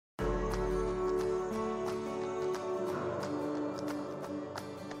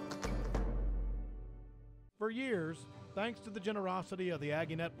For years, thanks to the generosity of the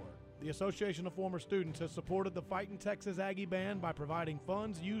Aggie Network, the Association of Former Students has supported the Fightin Texas Aggie Band by providing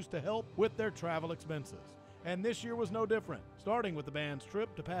funds used to help with their travel expenses. And this year was no different, starting with the band's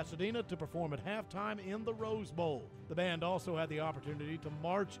trip to Pasadena to perform at halftime in the Rose Bowl. The band also had the opportunity to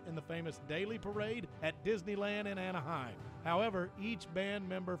march in the famous daily parade at Disneyland in Anaheim. However, each band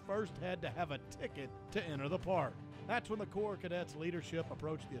member first had to have a ticket to enter the park. That's when the Corps of Cadets leadership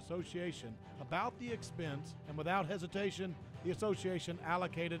approached the association about the expense, and without hesitation, the association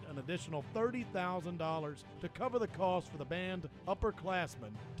allocated an additional $30,000 to cover the cost for the band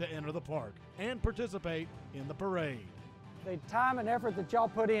upperclassmen to enter the park and participate in the parade. The time and effort that y'all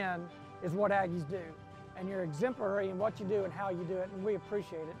put in is what Aggies do, and you're exemplary in what you do and how you do it, and we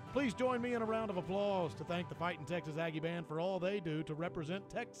appreciate it. Please join me in a round of applause to thank the Fightin Texas Aggie Band for all they do to represent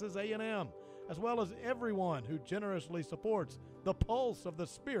Texas A&M, as well as everyone who generously supports the pulse of the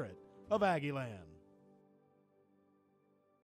spirit of Aggieland.